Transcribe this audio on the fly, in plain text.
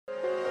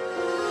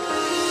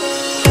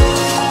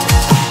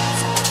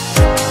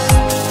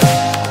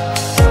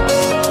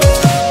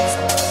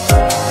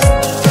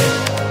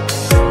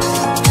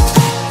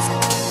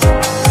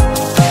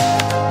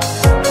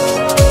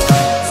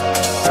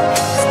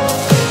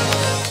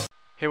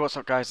Hey, what's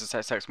up guys, it's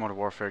XX Modern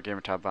Warfare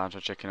Gamertag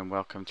Banjo Chicken and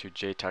welcome to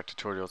Jtag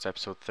Tutorials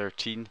episode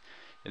 13.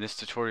 In this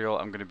tutorial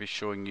I'm going to be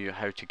showing you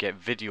how to get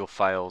video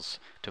files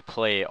to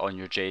play on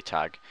your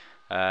Jtag.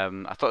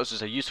 I thought this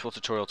was a useful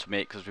tutorial to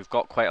make because we've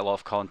got quite a lot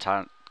of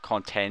content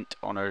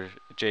on our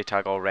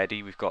Jtag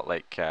already. We've got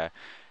like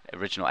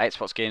original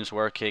Xbox games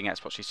working,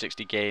 Xbox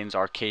 360 games,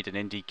 arcade and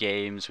indie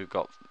games, we've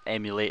got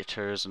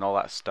emulators and all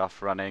that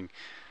stuff running.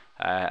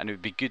 And it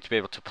would be good to be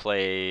able to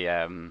play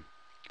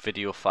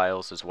video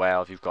files as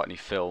well if you've got any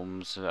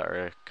films that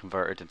are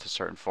converted into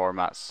certain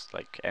formats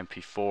like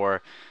MP4.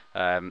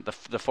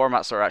 The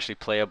formats that are actually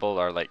playable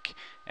are like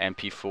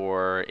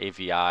MP4,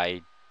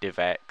 AVI,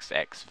 divx,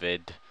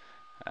 xvid,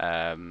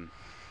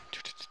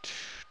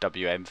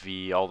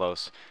 WMV, all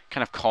those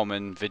kind of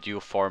common video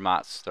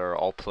formats. They're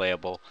all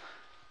playable.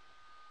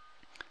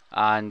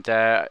 And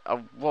I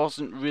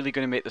wasn't really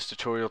going to make this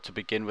tutorial to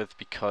begin with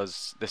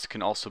because this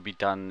can also be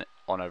done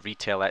on a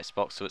retail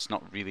Xbox, so it's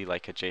not really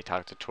like a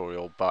Jtag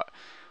tutorial, but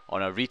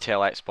on a retail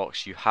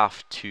Xbox you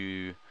have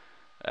to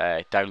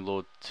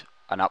download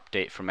an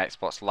update from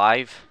Xbox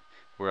Live,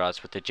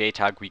 whereas with the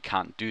Jtag we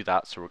can't do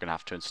that, so we're going to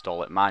have to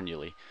install it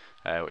manually,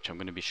 which I'm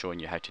going to be showing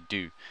you how to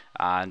do.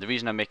 And the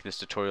reason I'm making this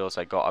tutorial is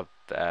I got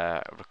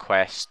a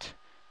request.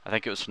 I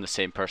think it was from the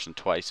same person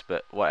twice,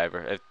 but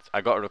whatever.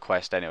 I got a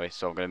request anyway,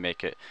 so I'm going to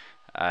make it.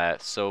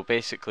 So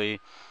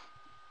basically,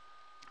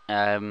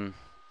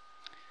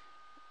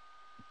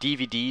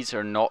 DVDs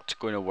are not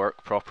going to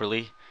work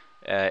properly.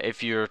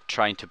 If you're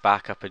trying to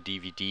back up a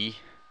DVD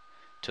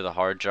to the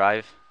hard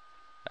drive,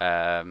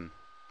 then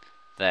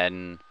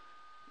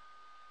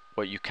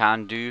what you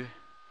can do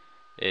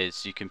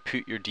is you can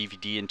put your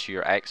DVD into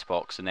your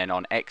Xbox and then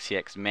on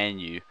xex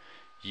menu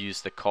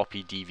use the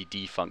copy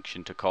DVD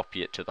function to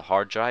copy it to the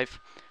hard drive.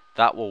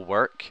 That will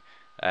work,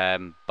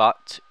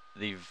 but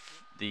the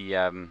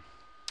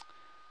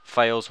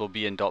files will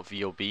be in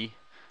 .vob.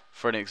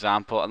 For an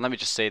example, and let me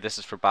just say this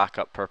is for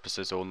backup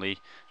purposes only,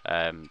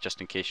 just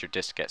in case your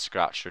disk gets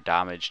scratched or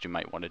damaged, you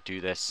might want to do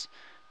this,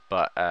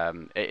 but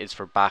it is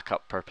for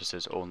backup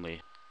purposes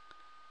only.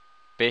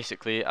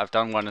 Basically, I've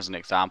done one as an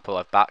example.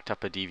 I've backed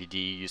up a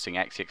DVD using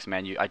xex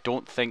menu. I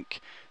don't think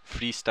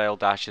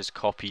Freestyle-Dash's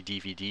copy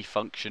DVD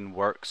function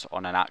works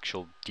on an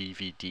actual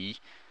DVD,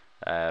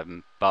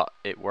 but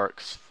it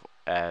works.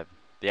 The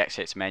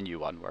xex menu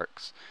one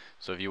works.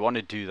 So if you want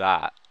to do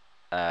that,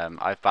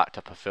 I've backed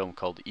up a film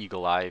called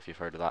Eagle Eye. If you've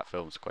heard of that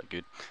film, it's quite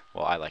good.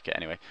 Well, I like it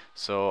anyway.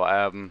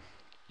 So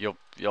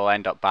you'll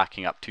end up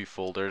backing up two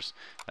folders,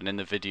 and in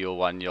the video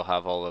one you'll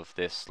have all of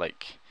this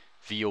like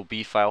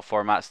VOB file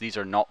formats. These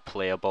are not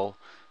playable.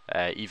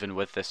 Even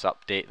with this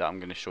update that I'm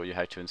going to show you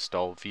how to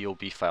install,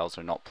 VOB files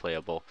are not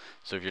playable.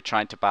 So if you're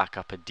trying to back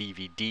up a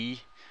DVD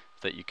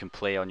that you can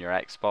play on your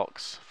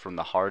Xbox from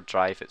the hard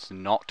drive, it's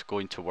not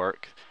going to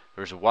work.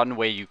 There's one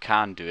way you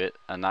can do it,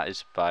 and that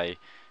is by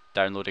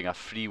downloading a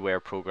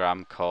freeware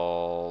program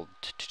called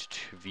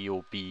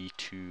VOB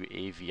to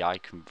AVI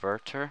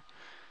converter,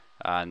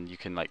 and you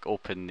can like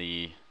open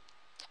the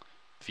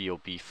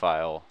VOB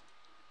file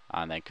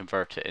and then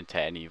convert it into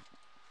any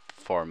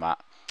format.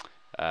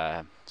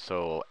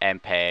 So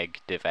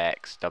MPEG,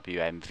 divx,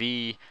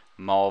 WMV,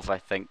 MOV, I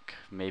think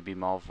maybe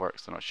MOV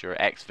works, I'm not sure.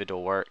 xvid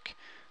will work,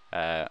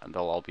 and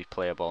they'll all be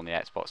playable on the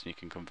Xbox, and you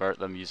can convert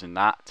them using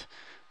that.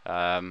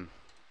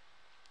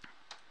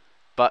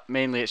 But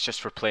mainly it's just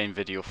for playing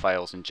video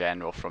files in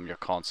general from your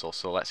console.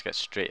 So let's get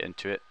straight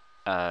into it,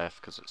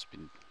 because it's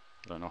been,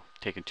 I don't know,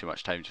 taking too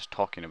much time just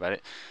talking about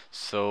it.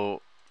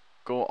 So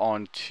go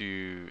on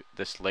to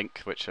this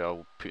link, which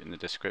I'll put in the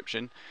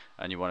description,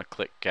 and you want to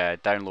click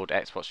download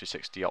Xbox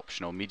 360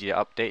 optional media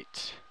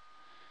update,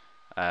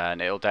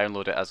 and it'll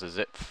download it as a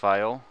zip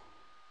file.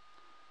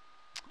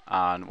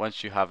 And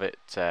once you have it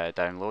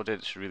downloaded,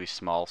 it's really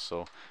small,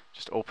 so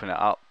just open it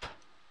up,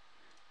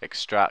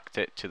 extract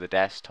it to the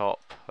desktop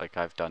like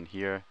I've done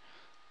here,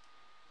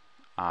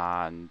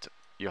 and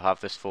you'll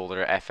have this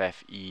folder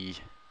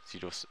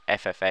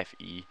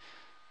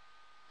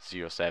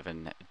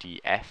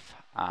FFFE07DF,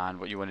 and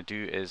what you want to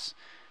do is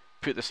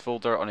put this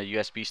folder on a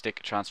USB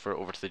stick, transfer it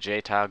over to the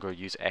Jtag, or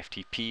use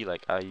FTP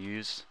like I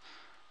use.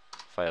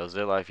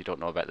 FileZilla, if you don't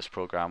know about this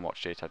program,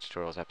 watch Jtag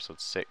Tutorials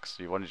episode 6.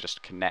 So you want to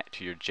just connect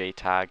to your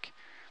Jtag,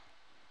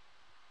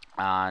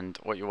 and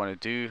what you want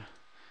to do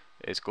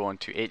is go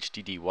into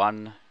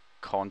HDD1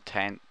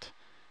 content,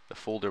 the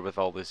folder with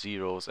all the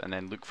zeros, and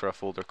then look for a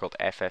folder called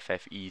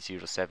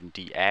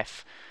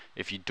FFFE07DF.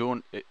 If you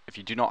do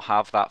not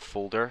have that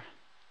folder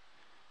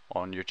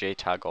on your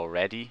Jtag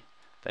already,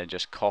 then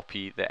just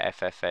copy the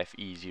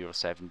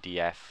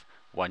FFFE07DF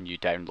one you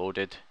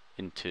downloaded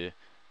into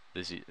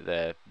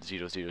the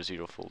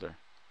 000 folder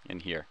in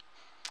here.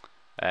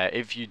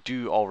 If you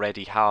do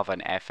already have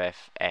an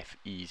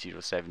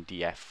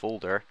FFFE07DF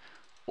folder,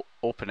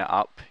 open it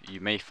up. You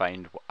may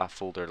find a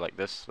folder like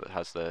this that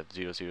has the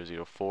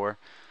 0004.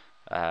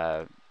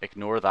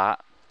 Ignore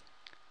that.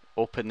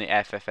 Open the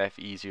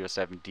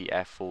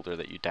FFFE07DF folder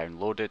that you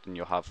downloaded, and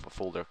you'll have a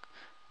folder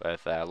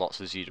with lots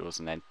of zeros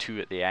and then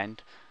 2 at the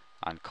end,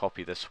 and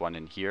copy this one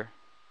in here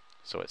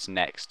so it's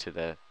next to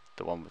the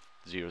the one with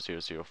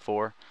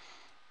 0004.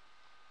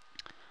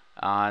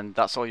 And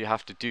that's all you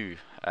have to do.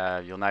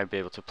 You'll now be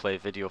able to play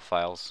video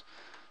files.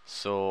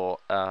 So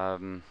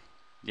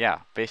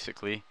yeah,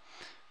 basically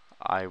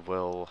I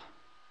will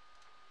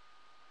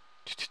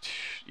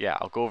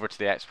I'll go over to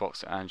the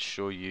Xbox and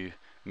show you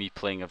me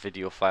playing a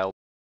video file.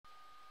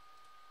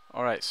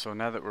 Alright, so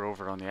now that we're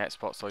over on the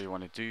Xbox, all you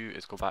want to do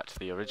is go back to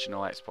the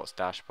original Xbox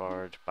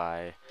dashboard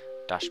by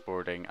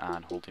dashboarding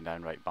and holding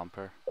down right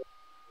bumper,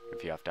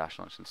 if you have Dash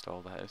Launch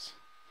installed, that is.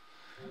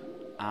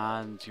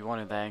 And you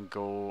want to then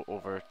go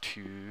over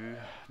to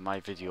My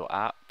Video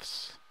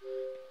Apps,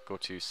 go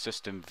to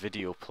System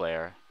Video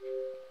Player.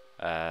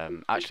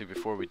 Actually,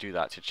 before we do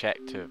that, to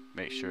check to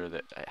make sure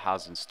that it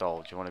has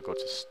installed, you want to go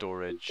to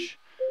Storage,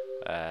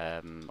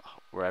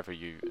 wherever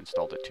you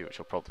installed it to, which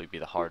will probably be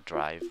the hard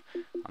drive,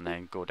 and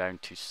then go down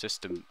to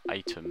System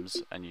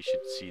Items, and you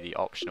should see the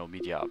optional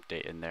media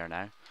update in there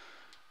now,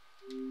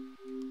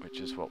 which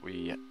is what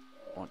we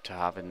want to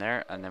have in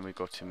there. And then we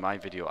go to My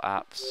Video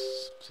Apps,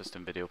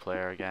 System Video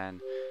Player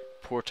again,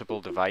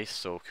 Portable Device,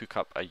 so hook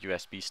up a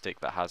USB stick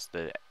that has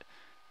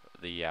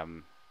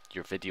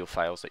your video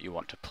files that you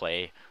want to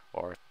play,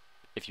 or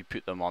if you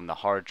put them on the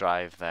hard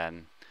drive,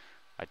 then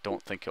I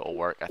don't think it will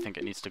work. I think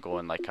it needs to go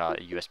in like a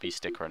USB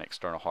stick or an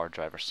external hard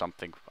drive or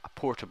something, a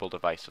portable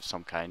device of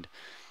some kind.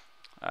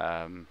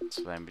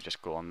 So then we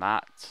just go on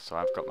that. So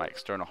I've got my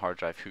external hard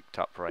drive hooked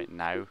up right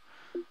now,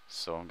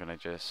 so I'm going to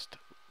just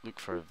look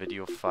for a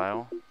video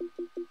file.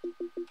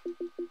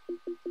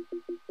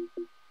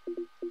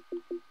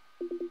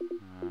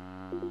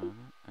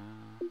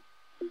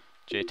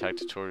 Jtag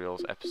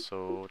tutorials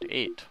episode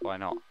 8, why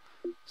not?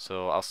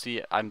 So I'll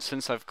see,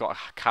 since I've got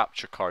a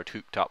capture card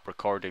hooked up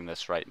recording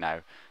this right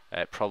now,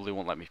 it probably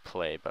won't let me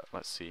play, but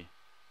let's see.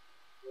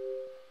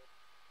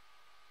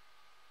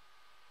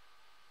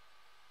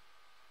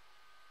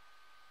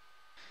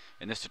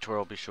 In this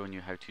tutorial I'll be showing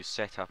you how to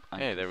set up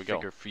and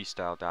configure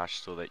Freestyle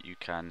Dash so that you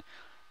can...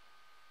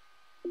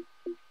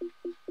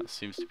 That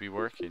seems to be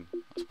working.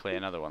 Let's play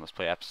another one, let's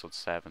play episode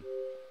 7.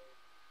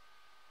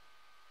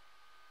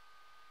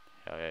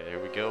 Yeah,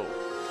 here we go.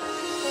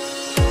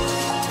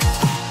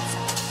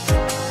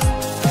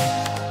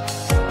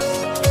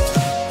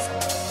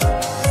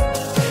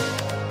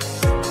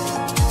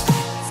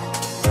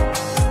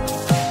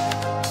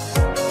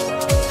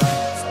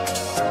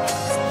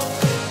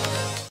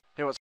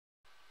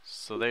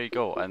 So there you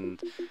go,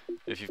 and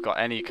if you've got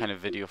any kind of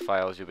video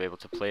files, you'll be able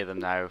to play them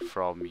now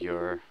from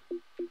your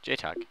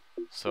Jtag.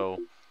 So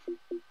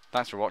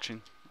thanks for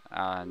watching,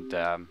 and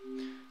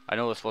I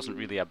know this wasn't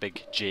really a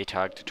big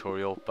Jtag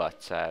tutorial,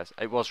 but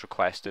it was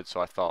requested,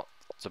 so I thought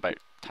it's about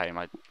time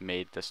I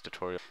made this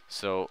tutorial.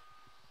 So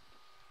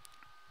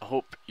I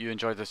hope you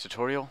enjoyed this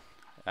tutorial.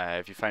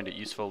 If you found it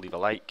useful, leave a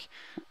like,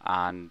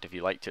 and if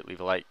you liked it,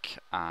 leave a like,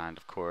 and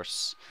of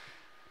course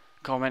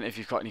comment if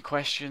you've got any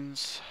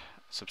questions.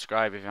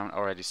 Subscribe if you haven't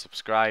already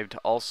subscribed.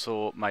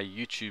 Also, my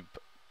YouTube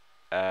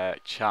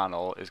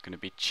channel is going to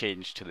be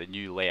changed to the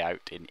new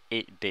layout in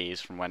 8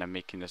 days from when I'm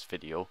making this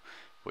video,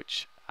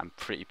 which I'm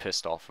pretty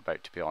pissed off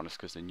about, to be honest,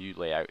 because the new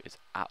layout is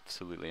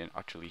absolutely and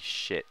utterly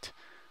shit.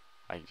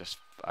 I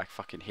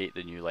fucking hate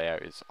the new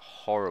layout. It's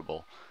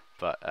horrible.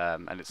 But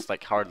and it's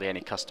like hardly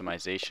any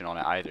customization on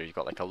it either. You've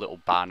got like a little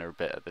banner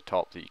bit at the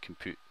top that you can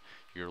put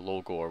your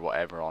logo or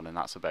whatever on, and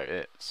that's about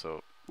it.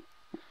 So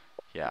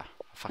yeah,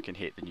 I fucking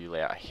hate the new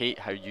layout. I hate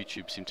how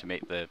YouTube seem to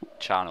make the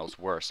channels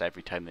worse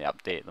every time they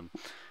update them.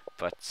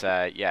 But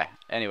yeah,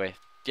 anyway,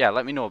 yeah,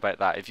 let me know about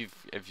that. If you've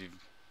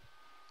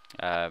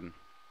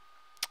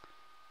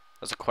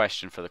that's a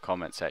question for the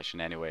comment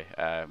section anyway.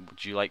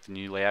 Would you like the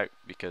new layout,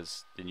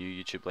 because the new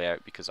YouTube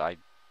layout, because I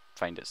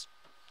find it's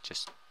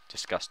just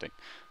disgusting.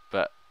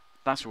 But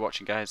thanks for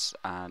watching, guys,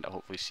 and I'll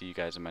hopefully see you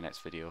guys in my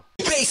next video.